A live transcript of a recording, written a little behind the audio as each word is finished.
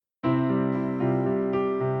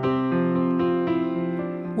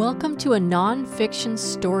Welcome to a nonfiction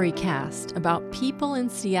storycast about people in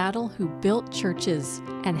Seattle who built churches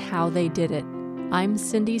and how they did it. I'm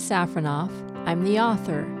Cindy Safranoff, I'm the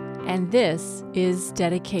author, and this is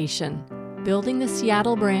Dedication, Building the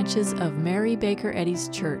Seattle Branches of Mary Baker Eddy's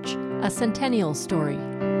Church, a Centennial Story.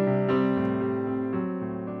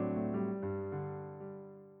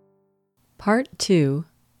 Part 2,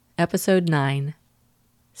 Episode 9,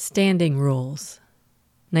 Standing Rules,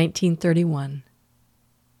 1931.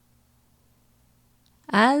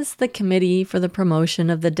 As the Committee for the Promotion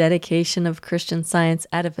of the Dedication of Christian Science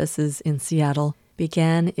Edifices in Seattle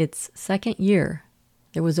began its second year,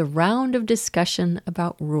 there was a round of discussion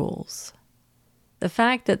about rules. The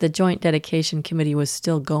fact that the Joint Dedication Committee was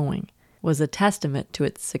still going was a testament to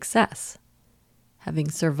its success.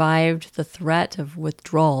 Having survived the threat of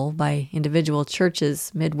withdrawal by individual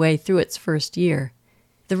churches midway through its first year,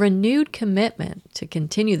 the renewed commitment to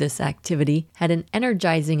continue this activity had an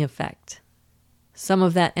energizing effect. Some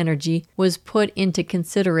of that energy was put into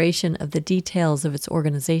consideration of the details of its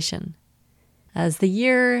organization. As the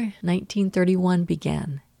year 1931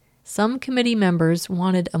 began, some committee members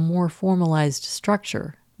wanted a more formalized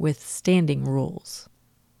structure with standing rules.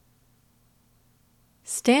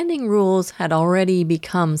 Standing rules had already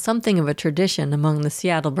become something of a tradition among the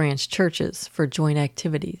Seattle branch churches for joint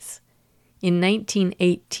activities. In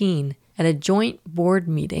 1918, at a joint board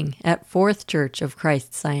meeting at Fourth Church of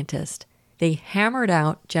Christ Scientist, they hammered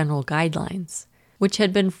out general guidelines, which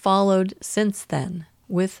had been followed since then,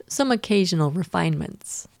 with some occasional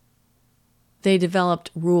refinements. They developed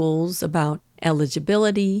rules about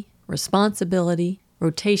eligibility, responsibility,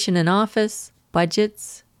 rotation in office,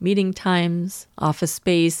 budgets, meeting times, office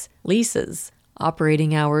space, leases,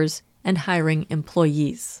 operating hours, and hiring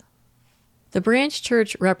employees. The branch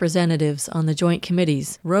church representatives on the joint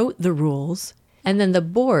committees wrote the rules, and then the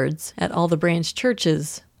boards at all the branch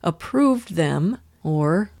churches approved them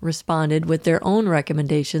or responded with their own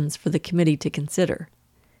recommendations for the committee to consider.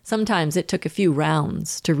 Sometimes it took a few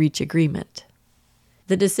rounds to reach agreement.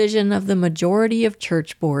 The decision of the majority of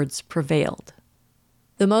church boards prevailed.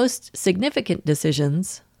 The most significant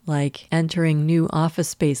decisions, like entering new office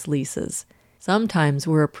space leases, sometimes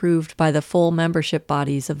were approved by the full membership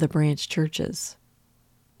bodies of the branch churches.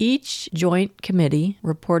 Each joint committee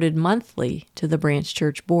reported monthly to the branch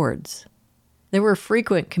church boards. There were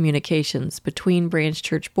frequent communications between branch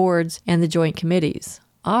church boards and the joint committees,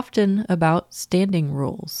 often about standing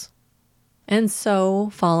rules. And so,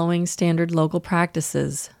 following standard local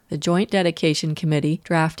practices, the Joint Dedication Committee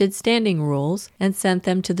drafted standing rules and sent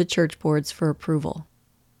them to the church boards for approval.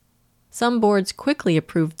 Some boards quickly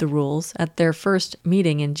approved the rules at their first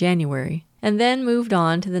meeting in January, and then moved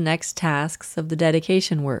on to the next tasks of the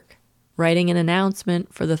dedication work, writing an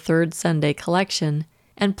announcement for the third Sunday collection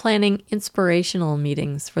and planning inspirational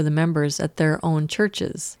meetings for the members at their own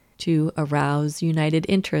churches to arouse united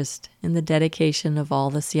interest in the dedication of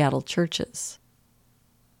all the Seattle churches.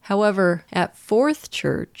 However, at Fourth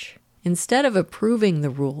Church, instead of approving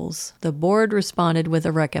the rules, the board responded with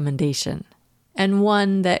a recommendation, and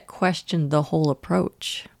one that questioned the whole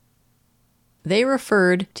approach. They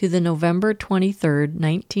referred to the November 23,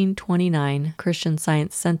 1929 Christian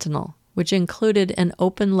Science Sentinel, which included an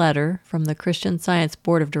open letter from the Christian Science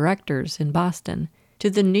Board of Directors in Boston to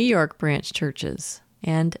the New York branch churches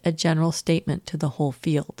and a general statement to the whole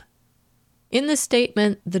field. In the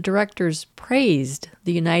statement, the directors praised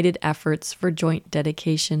the united efforts for joint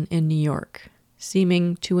dedication in New York,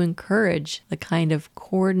 seeming to encourage the kind of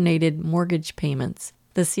coordinated mortgage payments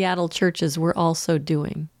the Seattle churches were also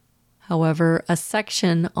doing. However, a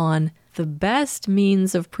section on the best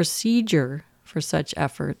means of procedure for such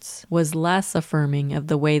efforts was less affirming of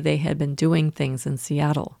the way they had been doing things in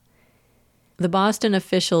Seattle. The Boston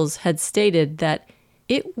officials had stated that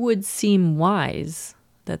it would seem wise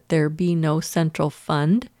that there be no central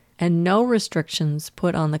fund and no restrictions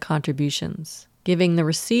put on the contributions, giving the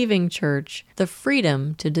receiving church the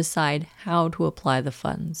freedom to decide how to apply the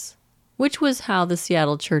funds, which was how the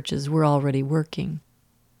Seattle churches were already working.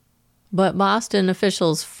 But Boston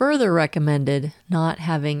officials further recommended not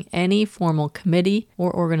having any formal committee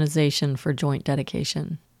or organization for joint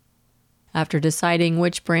dedication. After deciding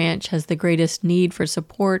which branch has the greatest need for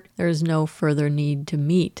support, there is no further need to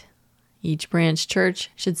meet. Each branch church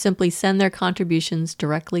should simply send their contributions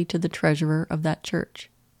directly to the treasurer of that church.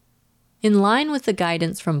 In line with the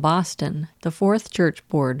guidance from Boston, the Fourth Church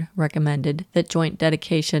Board recommended that joint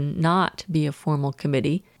dedication not be a formal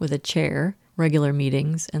committee with a chair, regular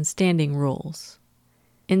meetings, and standing rules.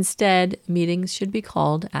 Instead, meetings should be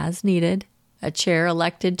called as needed, a chair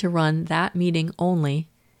elected to run that meeting only,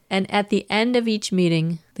 and at the end of each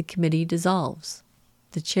meeting, the committee dissolves.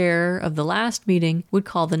 The chair of the last meeting would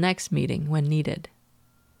call the next meeting when needed.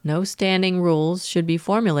 No standing rules should be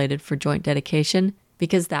formulated for joint dedication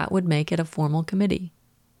because that would make it a formal committee.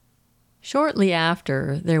 Shortly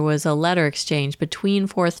after, there was a letter exchange between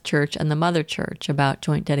Fourth Church and the Mother Church about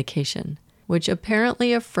joint dedication, which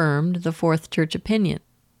apparently affirmed the Fourth Church opinion.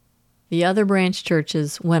 The other branch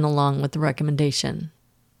churches went along with the recommendation.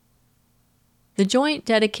 The Joint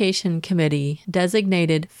Dedication Committee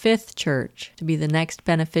designated Fifth Church to be the next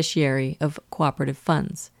beneficiary of cooperative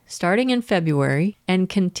funds, starting in February and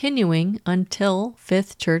continuing until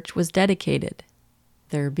Fifth Church was dedicated.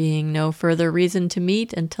 There being no further reason to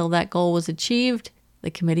meet until that goal was achieved,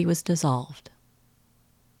 the committee was dissolved.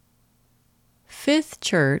 Fifth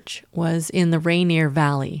Church was in the Rainier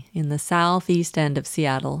Valley in the southeast end of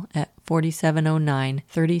Seattle at 4709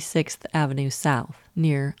 36th Avenue South,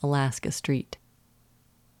 near Alaska Street.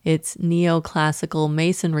 Its neoclassical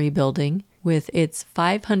masonry building, with its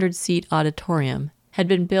 500-seat auditorium, had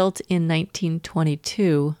been built in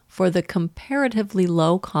 1922 for the comparatively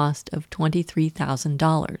low cost of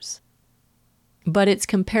 $23,000. But its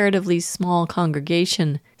comparatively small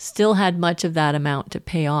congregation still had much of that amount to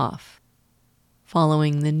pay off.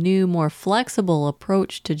 Following the new, more flexible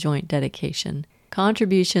approach to joint dedication,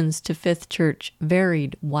 contributions to Fifth Church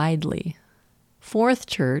varied widely. Fourth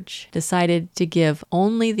Church decided to give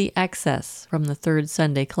only the excess from the Third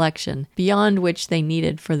Sunday collection, beyond which they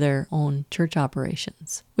needed for their own church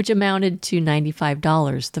operations, which amounted to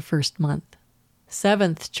 $95 the first month.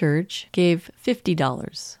 Seventh Church gave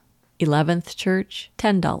 $50. 11th Church,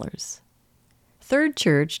 $10. Third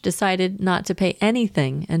Church decided not to pay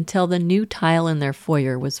anything until the new tile in their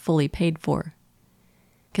foyer was fully paid for.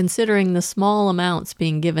 Considering the small amounts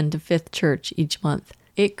being given to Fifth Church each month,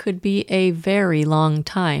 it could be a very long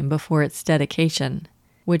time before its dedication,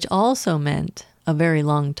 which also meant a very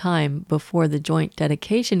long time before the Joint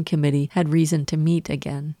Dedication Committee had reason to meet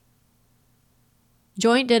again.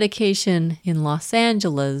 Joint dedication in Los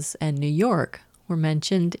Angeles and New York were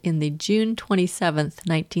mentioned in the June 27,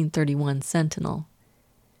 1931 Sentinel,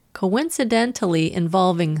 coincidentally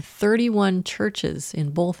involving 31 churches in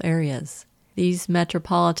both areas. These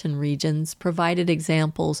metropolitan regions provided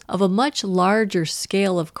examples of a much larger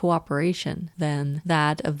scale of cooperation than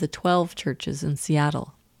that of the 12 churches in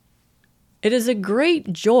Seattle. It is a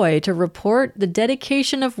great joy to report the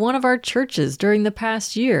dedication of one of our churches during the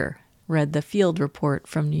past year, read the field report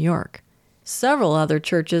from New York. Several other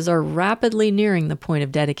churches are rapidly nearing the point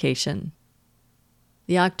of dedication.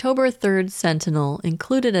 The October 3rd Sentinel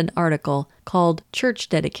included an article called Church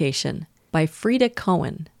Dedication by Frida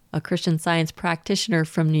Cohen, a Christian Science practitioner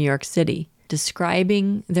from New York City,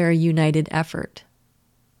 describing their united effort.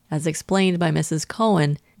 As explained by Mrs.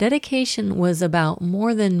 Cohen, dedication was about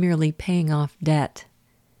more than merely paying off debt.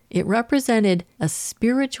 It represented a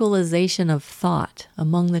spiritualization of thought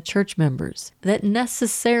among the church members that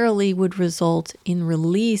necessarily would result in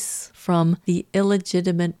release from the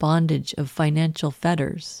illegitimate bondage of financial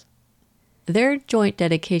fetters. Their joint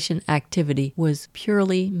dedication activity was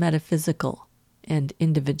purely metaphysical and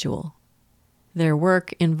individual. Their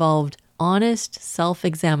work involved honest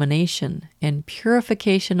self-examination and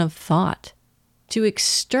purification of thought to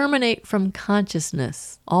exterminate from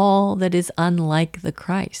consciousness all that is unlike the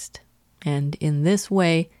Christ, and in this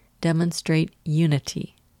way demonstrate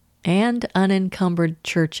unity and unencumbered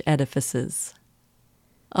church edifices.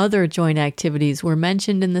 Other joint activities were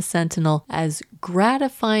mentioned in the Sentinel as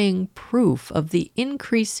gratifying proof of the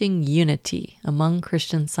increasing unity among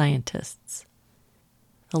Christian Scientists.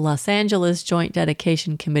 The Los Angeles Joint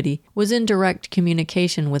Dedication Committee was in direct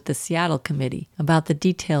communication with the Seattle Committee about the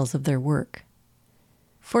details of their work.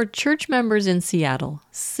 For church members in Seattle,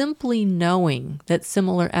 simply knowing that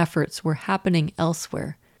similar efforts were happening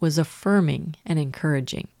elsewhere was affirming and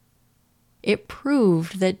encouraging. It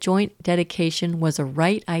proved that joint dedication was a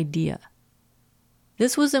right idea.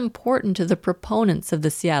 This was important to the proponents of the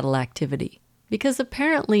Seattle activity, because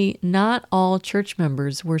apparently not all church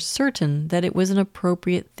members were certain that it was an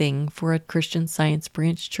appropriate thing for a Christian Science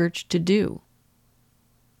branch church to do.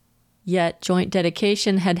 Yet joint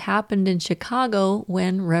dedication had happened in Chicago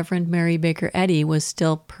when Reverend Mary Baker Eddy was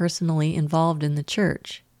still personally involved in the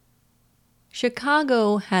church.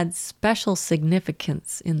 Chicago had special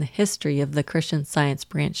significance in the history of the Christian Science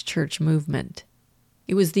branch church movement.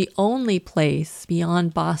 It was the only place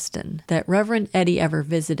beyond Boston that Reverend Eddy ever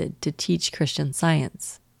visited to teach Christian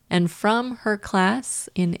Science. And from her class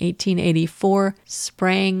in 1884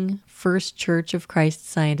 sprang First Church of Christ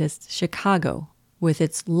Scientists Chicago, with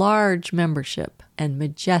its large membership and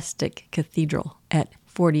majestic cathedral at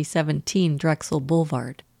 4017 Drexel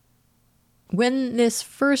Boulevard. When this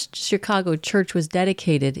first Chicago church was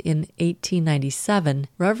dedicated in 1897,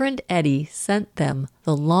 Reverend Eddy sent them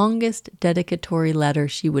the longest dedicatory letter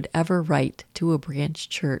she would ever write to a branch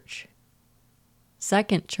church.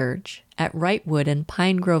 Second Church, at Wrightwood and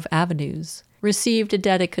Pine Grove Avenues, received a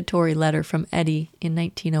dedicatory letter from Eddy in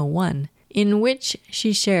 1901, in which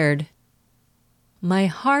she shared, "My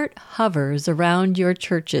heart hovers around your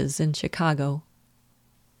churches in Chicago."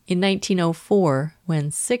 In 1904,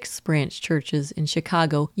 when 6 branch churches in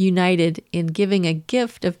Chicago united in giving a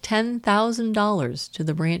gift of $10,000 to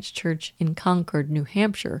the branch church in Concord, New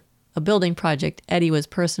Hampshire, a building project Eddy was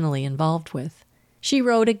personally involved with, she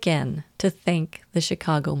wrote again to thank the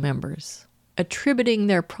Chicago members, attributing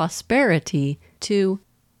their prosperity to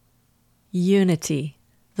unity,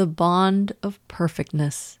 the bond of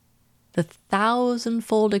perfectness, the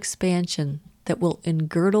 1,000-fold expansion that will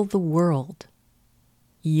engirdle the world.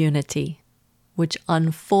 Unity, which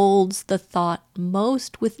unfolds the thought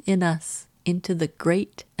most within us into the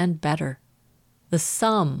great and better, the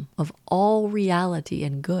sum of all reality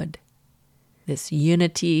and good. This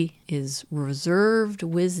unity is reserved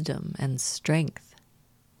wisdom and strength.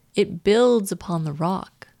 It builds upon the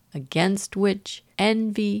rock against which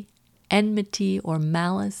envy, enmity, or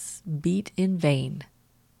malice beat in vain.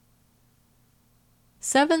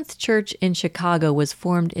 Seventh Church in Chicago was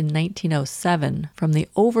formed in 1907 from the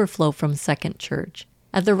overflow from Second Church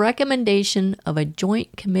at the recommendation of a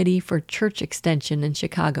joint committee for church extension in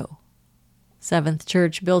Chicago. Seventh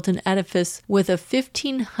Church built an edifice with a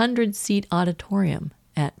 1,500-seat auditorium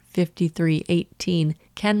at 5318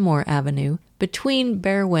 Kenmore Avenue between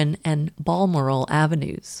Berwyn and Balmoral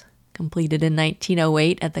Avenues, completed in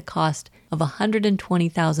 1908 at the cost of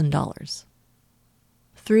 $120,000.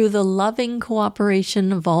 Through the loving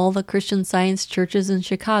cooperation of all the Christian Science churches in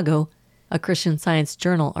Chicago, a Christian Science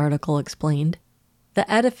Journal article explained, the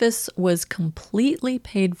edifice was completely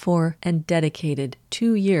paid for and dedicated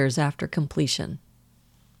 2 years after completion.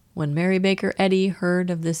 When Mary Baker Eddy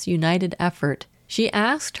heard of this united effort, she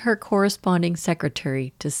asked her corresponding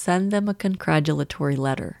secretary to send them a congratulatory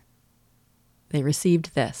letter. They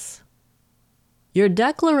received this: "Your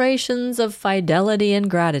declarations of fidelity and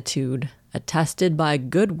gratitude, attested by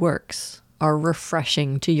good works, are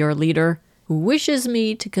refreshing to your leader, who wishes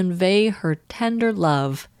me to convey her tender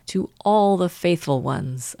love to all the faithful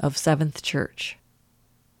ones of Seventh Church."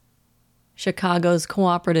 Chicago's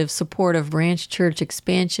cooperative support of branch church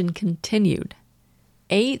expansion continued.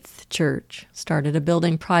 Eighth Church started a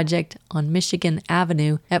building project on Michigan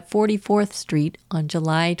Avenue at 44th Street on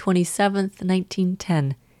July 27,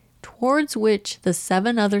 1910, towards which the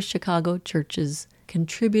 7 other Chicago churches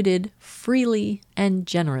contributed freely and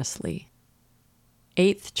generously.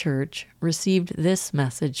 Eighth Church received this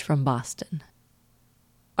message from Boston: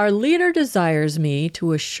 "Our leader desires me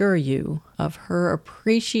to assure you of her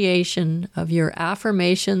appreciation of your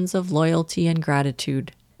affirmations of loyalty and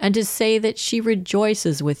gratitude, and to say that she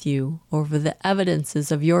rejoices with you over the evidences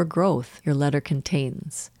of your growth your letter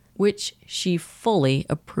contains, which she fully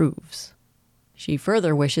approves. She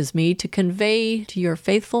further wishes me to convey to your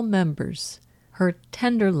faithful members her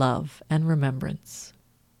tender love and remembrance."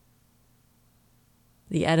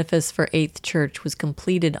 The edifice for Eighth Church was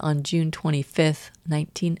completed on June 25,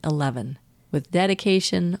 1911, with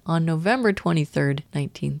dedication on November 23,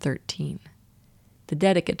 1913. The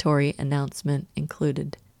dedicatory announcement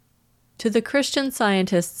included, "To the Christian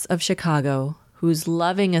Scientists of Chicago, whose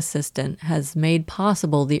loving assistance has made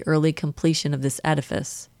possible the early completion of this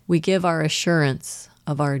edifice, we give our assurance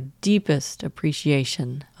of our deepest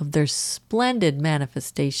appreciation of their splendid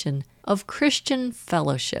manifestation of Christian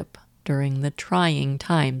fellowship during the trying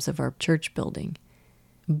times of our church building,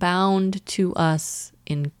 bound to us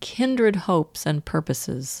in kindred hopes and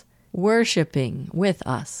purposes, worshiping with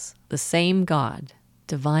us the same God,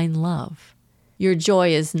 divine love. Your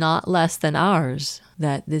joy is not less than ours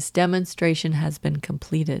that this demonstration has been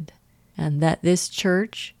completed, and that this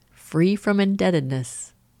church, free from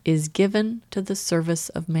indebtedness, is given to the service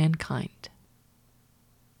of mankind."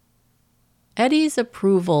 Eddy's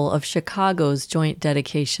approval of Chicago's joint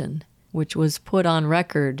dedication, which was put on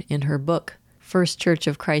record in her book, First Church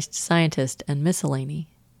of Christ Scientist and Miscellany,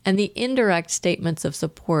 and the indirect statements of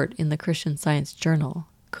support in the Christian Science Journal,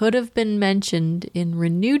 could have been mentioned in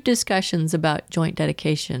renewed discussions about joint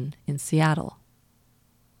dedication in Seattle.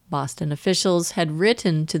 Boston officials had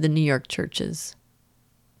written to the New York churches,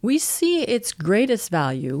 "We see its greatest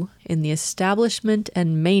value in the establishment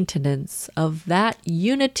and maintenance of that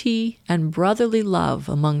unity and brotherly love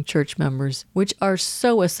among church members which are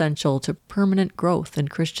so essential to permanent growth in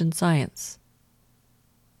Christian Science.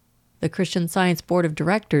 the Christian Science Board of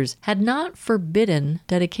Directors had not forbidden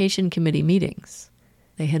dedication committee meetings.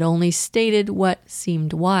 They had only stated what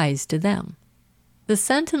seemed wise to them. The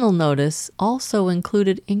Sentinel notice also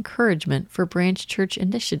included encouragement for branch church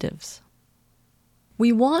initiatives.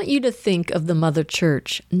 We want you to think of the Mother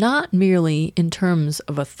Church not merely in terms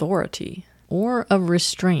of authority or of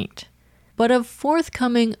restraint, but of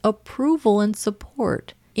forthcoming approval and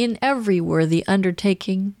support in every worthy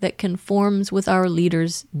undertaking that conforms with our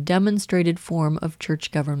leaders' demonstrated form of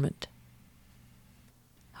church government.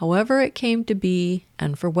 However it came to be,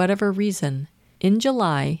 and for whatever reason, in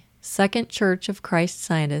July, Second Church of Christ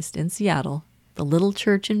Zionist in Seattle, the little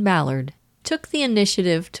church in Ballard, took the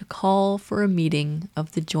initiative to call for a meeting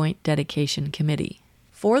of the Joint Dedication Committee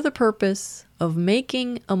for the purpose of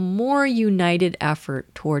making a more united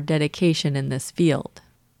effort toward dedication in this field.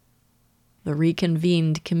 The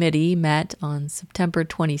reconvened committee met on September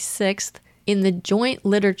 26th in the Joint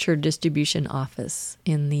Literature Distribution Office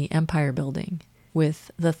in the Empire Building, with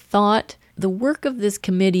the thought the work of this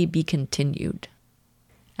committee be continued.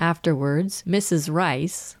 Afterwards, Mrs.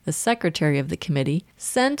 Rice, the secretary of the committee,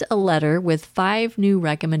 sent a letter with 5 new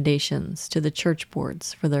recommendations to the church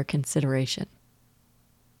boards for their consideration.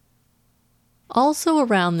 Also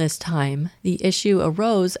around this time, the issue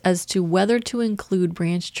arose as to whether to include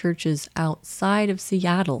branch churches outside of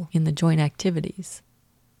Seattle in the joint activities.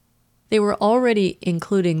 They were already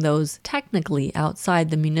including those technically outside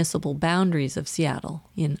the municipal boundaries of Seattle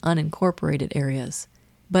in unincorporated areas,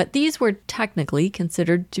 but these were technically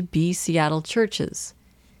considered to be Seattle churches.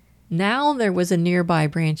 Now there was a nearby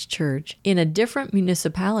branch church in a different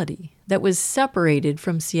municipality that was separated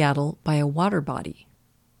from Seattle by a water body.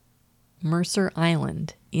 Mercer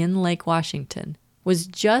Island in Lake Washington was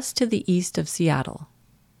just to the east of Seattle.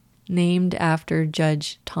 Named after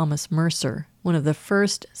Judge Thomas Mercer, one of the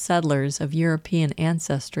first settlers of European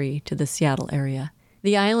ancestry to the Seattle area,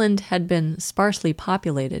 the island had been sparsely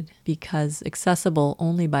populated because accessible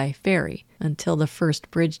only by ferry until the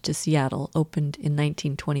first bridge to Seattle opened in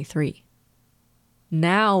 1923.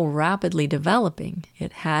 Now rapidly developing,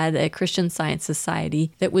 it had a Christian Science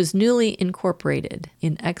Society that was newly incorporated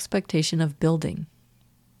in expectation of building.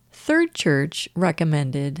 Third Church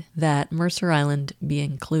recommended that Mercer Island be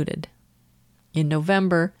included. In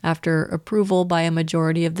November, after approval by a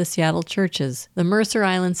majority of the Seattle churches, the Mercer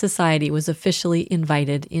Island Society was officially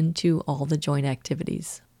invited into all the joint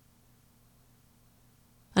activities.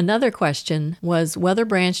 Another question was whether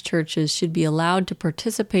branch churches should be allowed to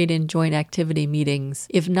participate in joint activity meetings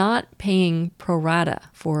if not paying pro rata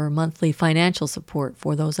for monthly financial support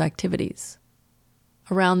for those activities.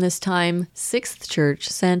 Around this time, Sixth Church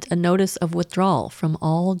sent a notice of withdrawal from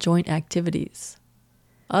all joint activities.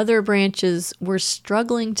 Other branches were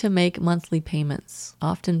struggling to make monthly payments,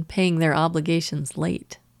 often paying their obligations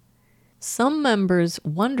late. Some members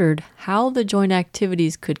wondered how the joint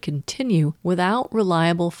activities could continue without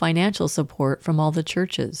reliable financial support from all the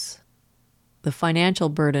churches. The financial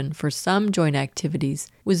burden for some joint activities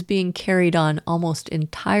was being carried on almost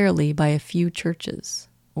entirely by a few churches,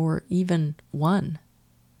 or even one.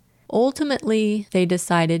 Ultimately, they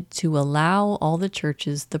decided to allow all the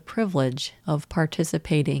churches the privilege of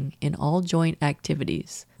participating in all joint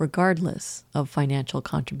activities, regardless of financial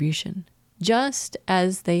contribution, just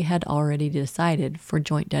as they had already decided for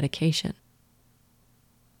joint dedication.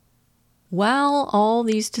 While all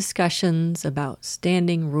these discussions about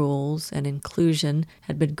standing rules and inclusion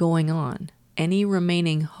had been going on, any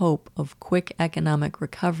remaining hope of quick economic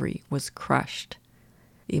recovery was crushed.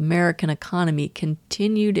 The American economy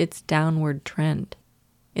continued its downward trend.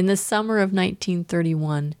 In the summer of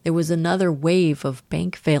 1931, there was another wave of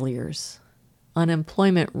bank failures.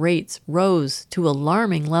 Unemployment rates rose to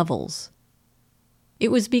alarming levels. It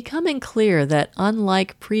was becoming clear that,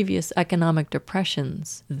 unlike previous economic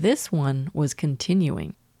depressions, this one was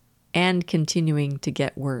continuing, and continuing to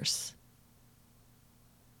get worse.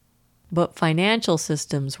 But financial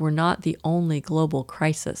systems were not the only global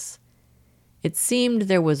crisis. It seemed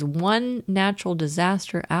there was one natural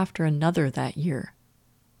disaster after another that year.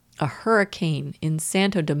 A hurricane in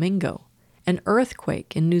Santo Domingo, an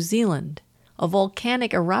earthquake in New Zealand, a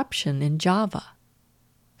volcanic eruption in Java.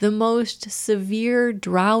 The most severe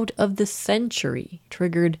drought of the century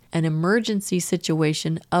triggered an emergency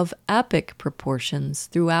situation of epic proportions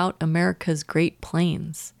throughout America's Great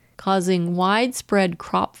Plains, causing widespread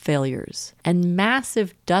crop failures and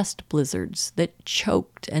massive dust blizzards that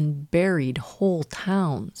choked and buried whole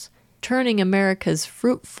towns, turning America's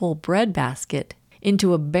fruitful breadbasket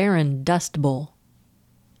into a barren dust bowl.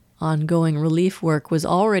 Ongoing relief work was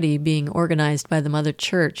already being organized by the Mother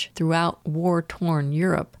Church throughout war-torn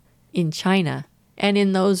Europe, in China, and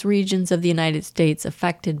in those regions of the United States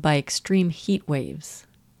affected by extreme heat waves.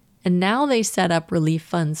 And now they set up relief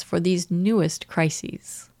funds for these newest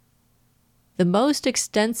crises. The most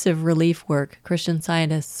extensive relief work Christian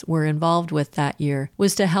Scientists were involved with that year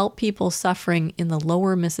was to help people suffering in the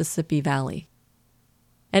lower Mississippi Valley.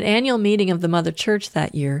 At annual meeting of the Mother Church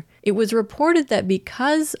that year, it was reported that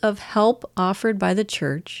because of help offered by the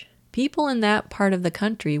church, people in that part of the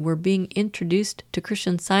country were being introduced to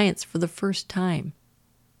Christian Science for the first time.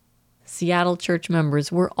 Seattle church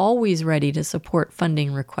members were always ready to support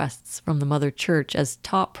funding requests from the Mother Church as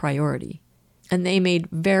top priority, and they made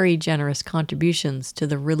very generous contributions to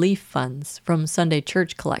the relief funds from Sunday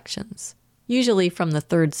church collections, usually from the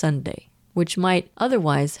third Sunday, which might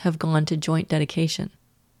otherwise have gone to joint dedication.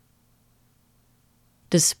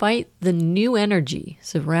 Despite the new energy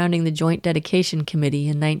surrounding the Joint Dedication Committee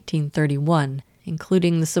in 1931,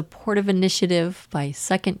 including the supportive initiative by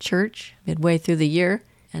Second Church midway through the year,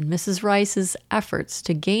 and Mrs. Rice's efforts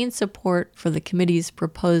to gain support for the committee's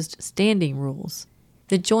proposed standing rules,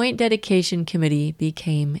 the Joint Dedication Committee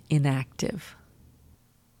became inactive.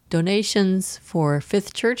 Donations for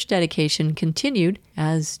Fifth Church dedication continued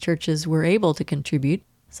as churches were able to contribute,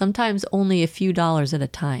 sometimes only a few dollars at a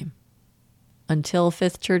time. Until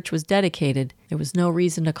Fifth Church was dedicated, there was no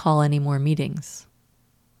reason to call any more meetings.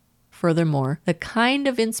 Furthermore, the kind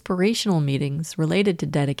of inspirational meetings related to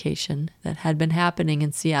dedication that had been happening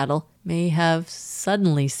in Seattle may have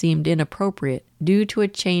suddenly seemed inappropriate due to a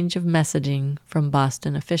change of messaging from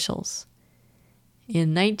Boston officials.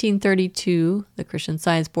 In 1932, the Christian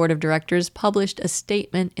Science Board of Directors published a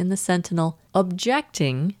statement in the Sentinel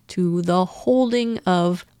objecting to the holding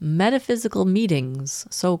of metaphysical meetings,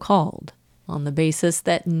 so-called, on the basis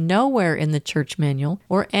that nowhere in the church manual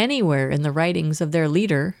or anywhere in the writings of their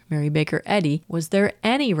leader, Mary Baker Eddy, was there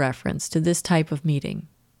any reference to this type of meeting.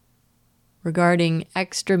 Regarding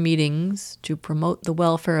extra meetings to promote the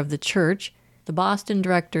welfare of the church, the Boston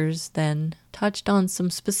directors then touched on some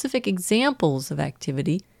specific examples of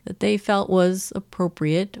activity that they felt was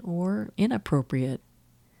appropriate or inappropriate.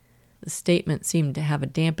 The statement seemed to have a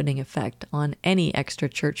dampening effect on any extra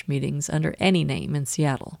church meetings under any name in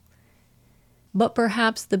Seattle. But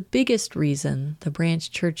perhaps the biggest reason the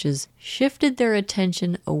branch churches shifted their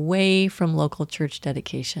attention away from local church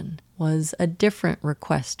dedication was a different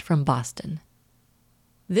request from Boston.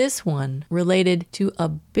 This one related to a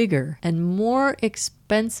bigger and more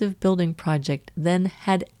expensive building project than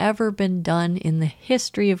had ever been done in the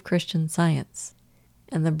history of Christian Science,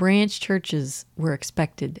 and the branch churches were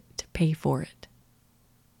expected to pay for it.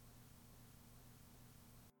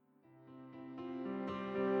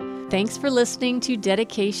 Thanks for listening to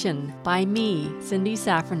Dedication by me, Cindy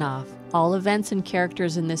Safranoff. All events and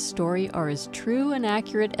characters in this story are as true and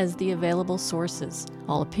accurate as the available sources.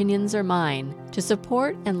 All opinions are mine. To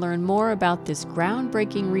support and learn more about this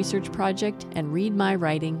groundbreaking research project and read my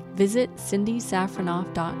writing, visit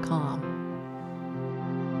cindysafranoff.com.